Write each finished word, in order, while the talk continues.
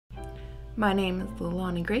My name is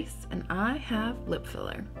Lilani Grace, and I have lip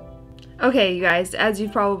filler. Okay, you guys, as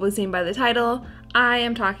you've probably seen by the title, I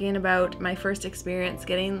am talking about my first experience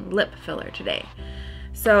getting lip filler today.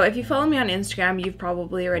 So if you follow me on Instagram, you've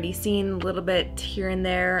probably already seen a little bit here and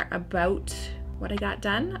there about what I got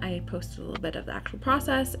done. I posted a little bit of the actual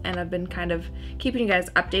process, and I've been kind of keeping you guys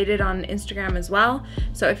updated on Instagram as well.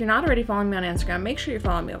 So if you're not already following me on Instagram, make sure you're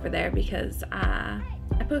following me over there because I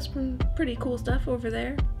post some pretty cool stuff over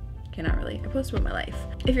there. Okay, not really. I post about my life.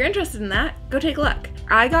 If you're interested in that, go take a look.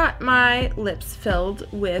 I got my lips filled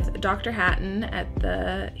with Dr. Hatton at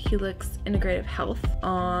the Helix Integrative Health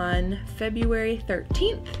on February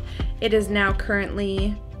 13th. It is now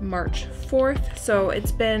currently March 4th, so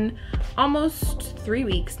it's been almost 3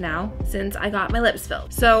 weeks now since I got my lips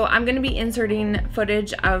filled. So I'm going to be inserting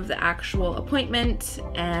footage of the actual appointment,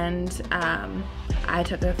 and I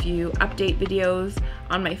took a few update videos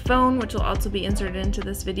on my phone, which will also be inserted into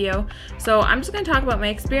this video. So I'm just going to talk about my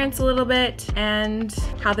experience a little bit and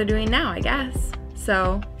how they're doing now, I guess.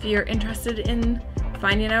 So if you're interested in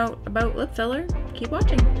finding out about lip filler, keep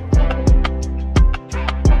watching.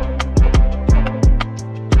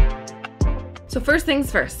 So first things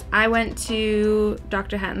first, I went to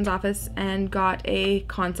Dr. Hatton's office and got a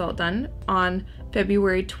consult done on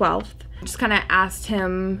February 12th. Just kind of asked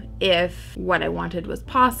him if what I wanted was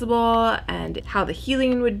possible and how the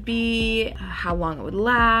healing would be, how long it would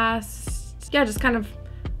last. Yeah, just kind of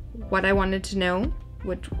what I wanted to know,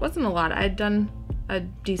 which wasn't a lot. I had done a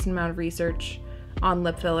decent amount of research on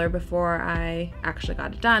lip filler before I actually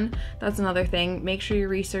got it done. That's another thing. Make sure you're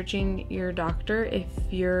researching your doctor. If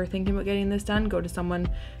you're thinking about getting this done, go to someone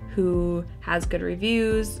who has good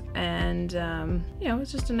reviews and you know,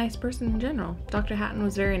 it's just a nice person in general. Dr. Hatton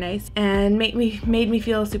was very nice and made me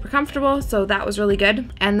feel super comfortable, so that was really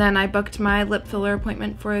good. And then I booked my lip filler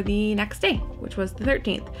appointment for the next day, which was the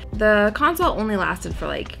 13th. The consult only lasted for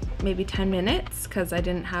like maybe 10 minutes because I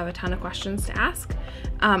didn't have a ton of questions to ask.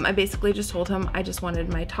 I basically just told him I just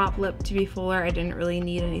wanted my top lip to be fuller. I didn't really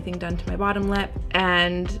need anything done to my bottom lip,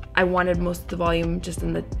 and I wanted most of the volume just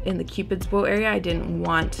in the Cupid's bow area. I didn't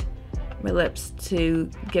want my lips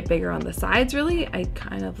to get bigger on the sides really. I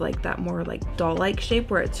kind of like that more like doll-like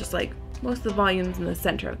shape where it's just like most of the volume's in the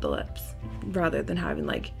center of the lips rather than having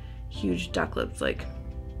like huge duck lips like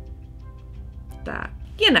that.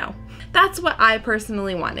 You know, that's what I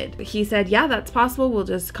personally wanted. He said, yeah, that's possible. We'll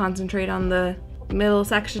just concentrate on the middle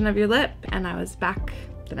section of your lip, and I was back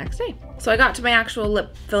the next day. So I got to my actual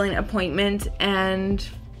lip filling appointment, and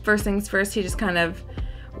first things first, he just kind of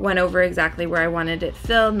went over exactly where I wanted it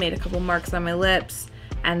filled, made a couple marks on my lips,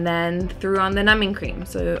 and then threw on the numbing cream.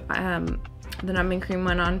 So the numbing cream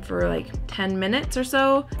went on for like 10 minutes or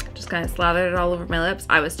so. Just kind of slathered it all over my lips.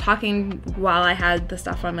 I was talking while I had the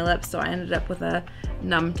stuff on my lips, so I ended up with a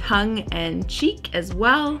numb tongue and cheek as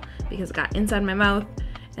well because it got inside my mouth,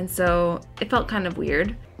 and so it felt kind of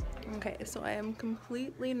weird. Okay, so I am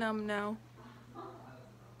completely numb now.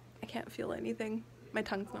 I can't feel anything. My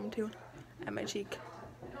tongue's numb too, and my cheek.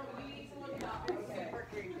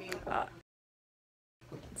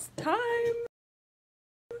 It's time!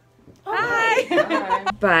 Hi!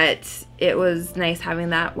 But it was nice having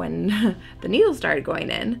that when the needle started going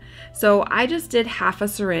in. So I just did half a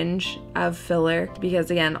syringe of filler because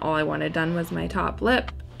again, all I wanted done was my top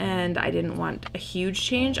lip and I didn't want a huge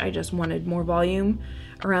change. I just wanted more volume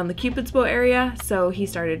around the Cupid's bow area. So he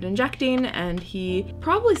started injecting and he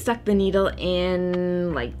probably stuck the needle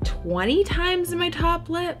in like 20 times in my top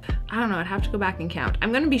lip. I don't know, I'd have to go back and count.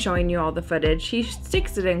 I'm gonna be showing you all the footage. He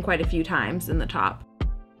sticks it in quite a few times in the top.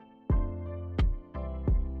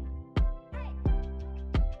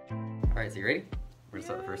 Alright, so you ready? We're gonna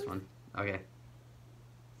start the first one. Okay.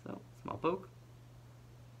 So, small poke.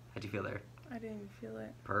 How'd you feel there? I didn't even feel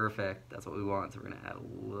it. Perfect. That's what we want. So we're gonna add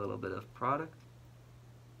a little bit of product.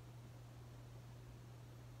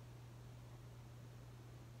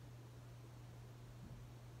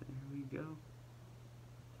 There we go.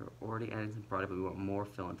 So we're already adding some product, but we want more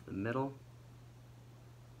fill into the middle.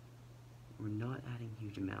 We're not adding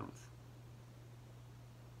huge amounts.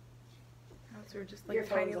 So we're just like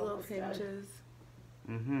tiny little pinches.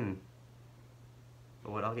 Mm-hmm.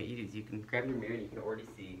 But what I'll get you to do is you can grab your mirror and you can already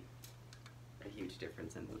see a huge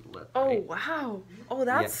difference in the lip. Oh, right? wow. Oh,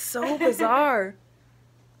 that's so bizarre.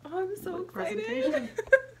 Oh, I'm so excited.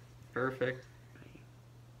 Perfect.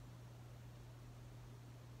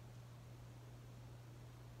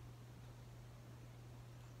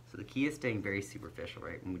 So the key is staying very superficial,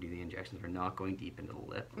 right? When we do the injections, we're not going deep into the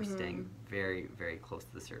lip. We're staying very, very close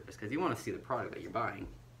to the surface because you want to see the product that you're buying.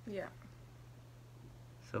 Yeah.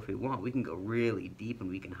 So if we want, we can go really deep and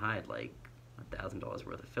we can hide like $1,000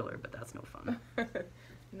 worth of filler, but that's no fun.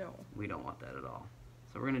 No. We don't want that at all.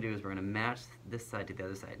 So what we're going to do is we're going to match this side to the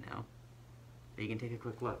other side now. But you can take a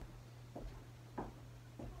quick look.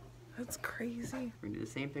 That's crazy. We're going to do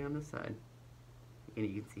the same thing on this side. Again,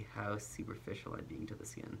 you can see how superficial I'm being to the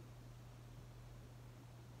skin.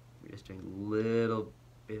 We're just doing little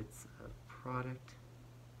bits of product.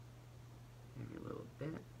 Every little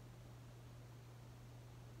bit.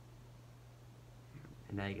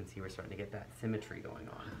 And now you can see we're starting to get that symmetry going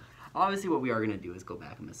on. Obviously what we are going to do is go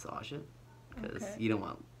back and massage it, because you don't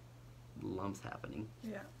want lumps happening.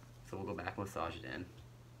 Yeah. So we'll go back and massage it in.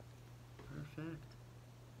 Perfect.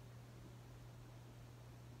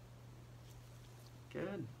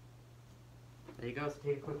 Good. There you go, so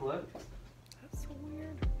take a quick look. That's so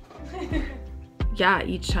weird. Yeah,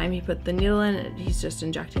 each time he put the needle in, he's just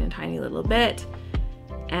injecting a tiny little bit.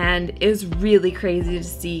 And it was really crazy to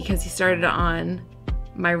see, because he started on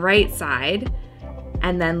my right side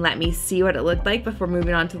and then let me see what it looked like before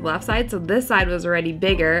moving on to the left side. So this side was already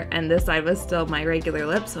bigger and this side was still my regular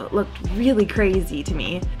lip, so it looked really crazy to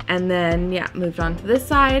me. And then yeah, moved on to this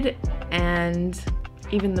side and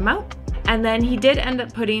even the mouth. And then he did end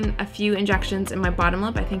up putting a few injections in my bottom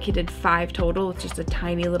lip. I think he did 5 total with just a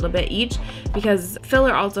tiny little bit each, because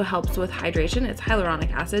filler also helps with hydration. It's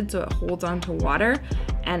hyaluronic acid, so it holds onto water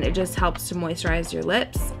and it just helps to moisturize your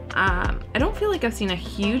lips. I don't feel like I've seen a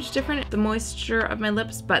huge difference in the moisture of my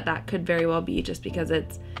lips, but that could very well be just because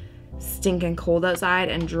it's stinking cold outside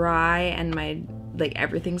and dry, and my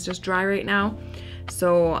everything's just dry right now.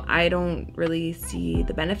 So I don't really see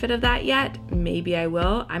the benefit of that yet. Maybe I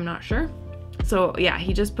will, I'm not sure. So yeah,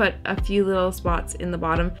 he just put a few little spots in the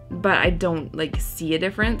bottom, but I don't see a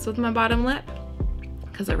difference with my bottom lip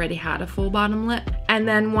because I already had a full bottom lip. And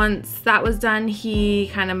then once that was done, he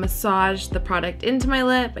kind of massaged the product into my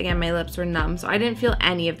lip. Again, my lips were numb, so I didn't feel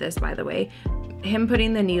any of this, by the way. Him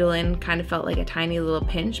putting the needle in kind of felt like a tiny little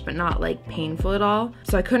pinch, but not painful at all.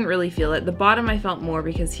 So I couldn't really feel it. The bottom I felt more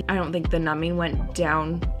because I don't think the numbing went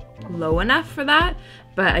down low enough for that.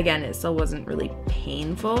 But again, it still wasn't really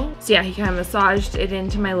painful. So yeah, he kind of massaged it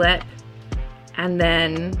into my lip and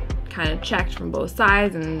then kind of checked from both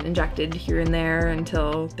sides and injected here and there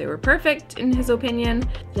until they were perfect in his opinion.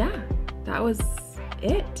 Yeah, that was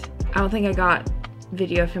it. I don't think I got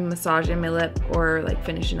video of him massaging my lip or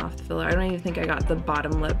finishing off the filler. I don't even think I got the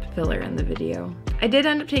bottom lip filler in the video. I did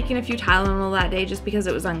end up taking a few Tylenol that day just because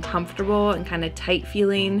it was uncomfortable and kind of tight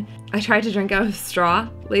feeling. I tried to drink out of a straw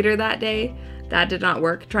later that day. That did not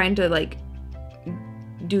work. Trying to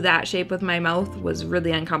do that shape with my mouth was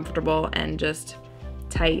really uncomfortable and just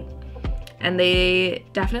tight. And they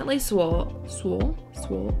definitely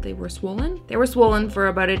they were swollen? They were swollen for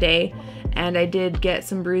about a day, and I did get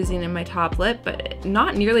some bruising in my top lip, but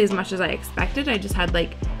not nearly as much as I expected. I just had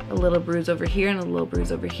a little bruise over here and a little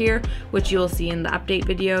bruise over here, which you'll see in the update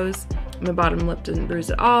videos. My bottom lip didn't bruise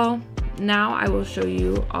at all. Now I will show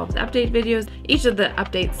you all of the update videos. Each of the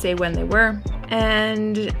updates say when they were,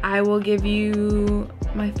 and I will give you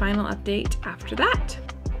my final update after that.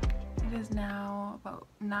 It is now about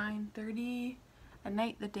 9:30 at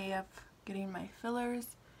night, the day of getting my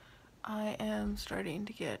fillers. I am starting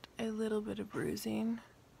to get a little bit of bruising.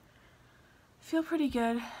 Feel pretty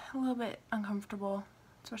good, a little bit uncomfortable,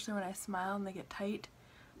 especially when I smile and they get tight,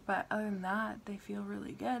 but other than that, they feel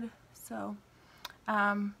really good. So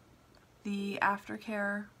the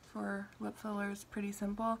aftercare for lip fillers is pretty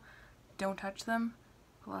simple. Don't touch them,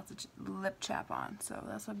 put lots of lip chap on. So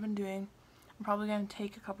that's what I've been doing. I'm probably going to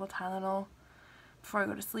take a couple of Tylenol before I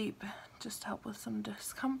go to sleep just to help with some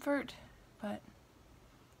discomfort, but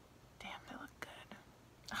damn, they look good.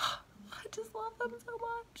 Oh, I just love them so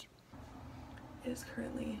much. It is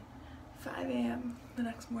currently 5 a.m. the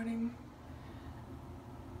next morning.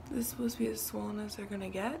 This is supposed to be as swollen as they're gonna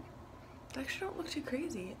get. They actually don't look too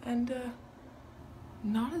crazy, and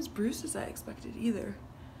not as bruised as I expected either.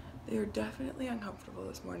 They are definitely uncomfortable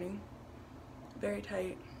this morning. Very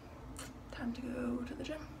tight. Time to go to the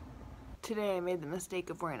gym. Today I made the mistake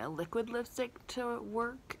of wearing a liquid lipstick to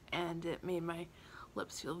work, and it made my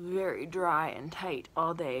lips feel very dry and tight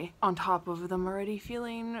all day, on top of them already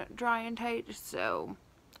feeling dry and tight, so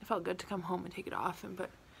it felt good to come home and take it off and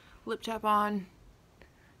put lip chap on.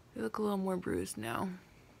 They look a little more bruised now.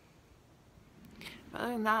 But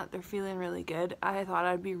other than that, they're feeling really good. I thought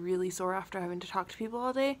I'd be really sore after having to talk to people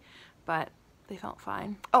all day, but they felt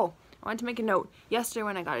fine. Oh, I wanted to make a note. Yesterday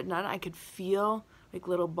when I got it done, I could feel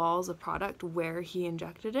little balls of product where he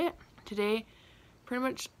injected it. Today, pretty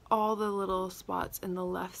much all the little spots in the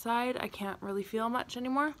left side, I can't really feel much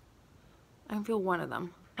anymore. I can feel one of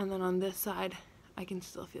them. And then on this side, I can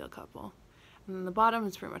still feel a couple. And then the bottom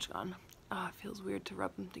is pretty much gone. Oh, it feels weird to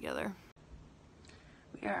rub them together.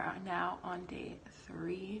 We are now on day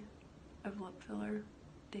 3 of lip filler.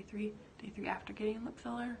 Day three after getting lip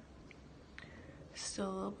filler. Still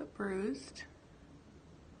a little bit bruised,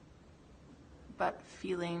 but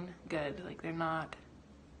feeling good. Like they're not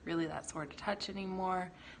really that sore to touch anymore.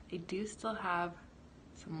 They do still have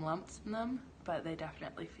some lumps in them, but they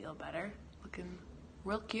definitely feel better. Looking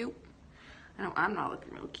real cute. I know I'm not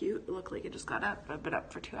looking real cute. It looked like I just got up. I've been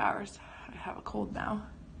up for 2 hours. I have a cold now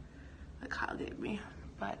that Kyle gave me,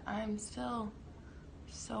 but I'm still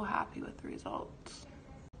so happy with the results.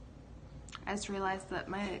 I just realized that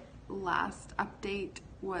my last update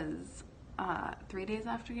was 3 days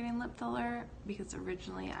after getting lip filler, because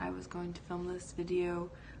originally I was going to film this video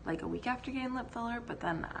like a week after getting lip filler, but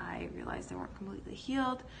then I realized they weren't completely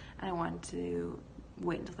healed and I wanted to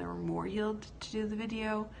wait until they were more healed to do the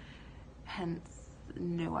video. Hence,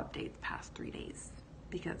 no updates past 3 days,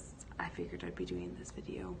 because I figured I'd be doing this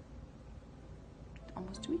video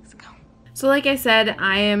almost 2 weeks ago. So like I said,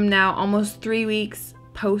 I am now almost 3 weeks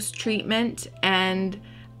post-treatment, and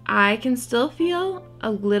I can still feel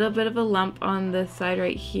a little bit of a lump on this side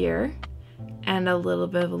right here and a little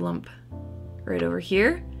bit of a lump right over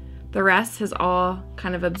here. The rest has all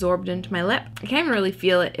kind of absorbed into my lip. I can't even really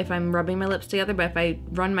feel it if I'm rubbing my lips together, but if I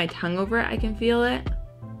run my tongue over it, I can feel it.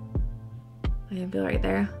 I can feel right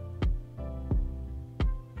there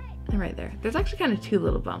and right there. There's actually kind of 2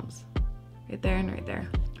 little bumps, right there and right there.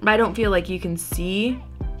 But I don't feel like you can see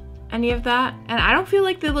any of that, and I don't feel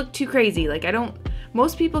like they look too crazy. Like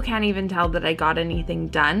most people can't even tell that I got anything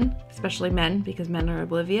done, especially men, because men are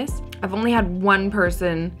oblivious. I've only had one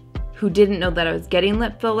person who didn't know that I was getting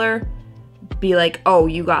lip filler be like, oh,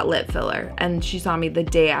 you got lip filler, and she saw me the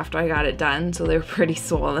day after I got it done, so they're pretty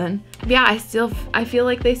swollen. But yeah, I feel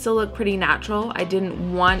like they still look pretty natural. I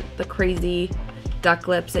didn't want the crazy duck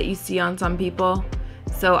lips that you see on some people,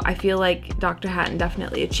 so I feel like Dr. Hatton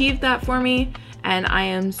definitely achieved that for me, and I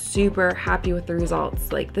am super happy with the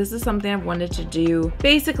results. Like, this is something I've wanted to do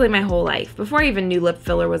basically my whole life. Before I even knew lip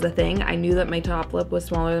filler was a thing, I knew that my top lip was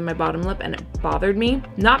smaller than my bottom lip, and it bothered me.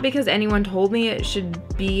 Not because anyone told me it should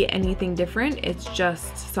be anything different, it's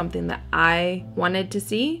just something that I wanted to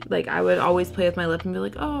see. Like, I would always play with my lip and be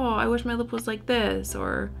like, oh, I wish my lip was like this,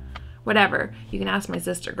 or whatever. You can ask my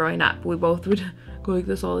sister growing up. We both would go like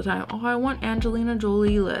this all the time. Oh, I want Angelina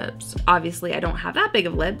Jolie lips. Obviously, I don't have that big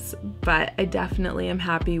of lips, but I definitely am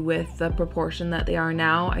happy with the proportion that they are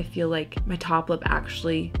now. I feel like my top lip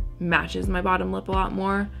actually matches my bottom lip a lot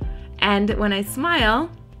more. And when I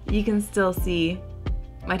smile, you can still see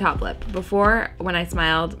my top lip. Before, when I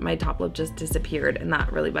smiled, my top lip just disappeared, and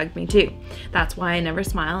that really bugged me too. That's why I never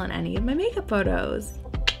smile in any of my makeup photos.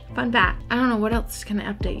 Fun fact. I don't know, what else can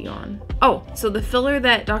I update you on? Oh, so the filler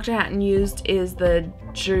that Dr. Hatton used is the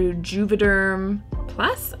Juvederm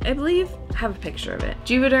Plus, I believe. I have a picture of it.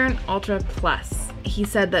 Juvederm Ultra Plus. He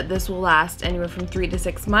said that this will last anywhere from 3 to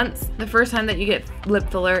 6 months. The first time that you get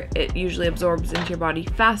lip filler, it usually absorbs into your body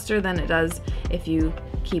faster than it does if you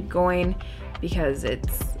keep going, because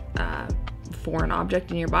it's a foreign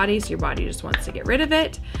object in your body, so your body just wants to get rid of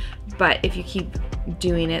it. But if you keep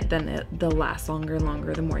doing it, then they'll last longer and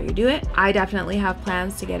longer the more you do it. I definitely have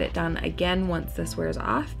plans to get it done again once this wears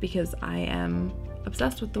off, because I am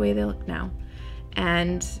obsessed with the way they look now.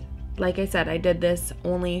 And like I said, I did this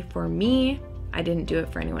only for me. I didn't do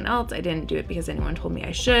it for anyone else. I didn't do it because anyone told me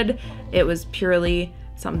I should. It was purely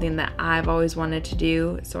something that I've always wanted to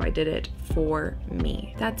do, so I did it for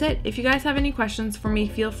me. That's it. If you guys have any questions for me,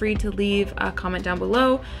 feel free to leave a comment down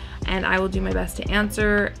below, and I will do my best to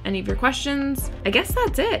answer any of your questions. I guess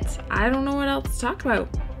that's it. I don't know what else to talk about.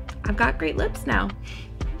 I've got great lips now.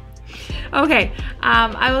 Okay,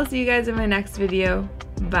 I will see you guys in my next video.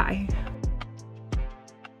 Bye.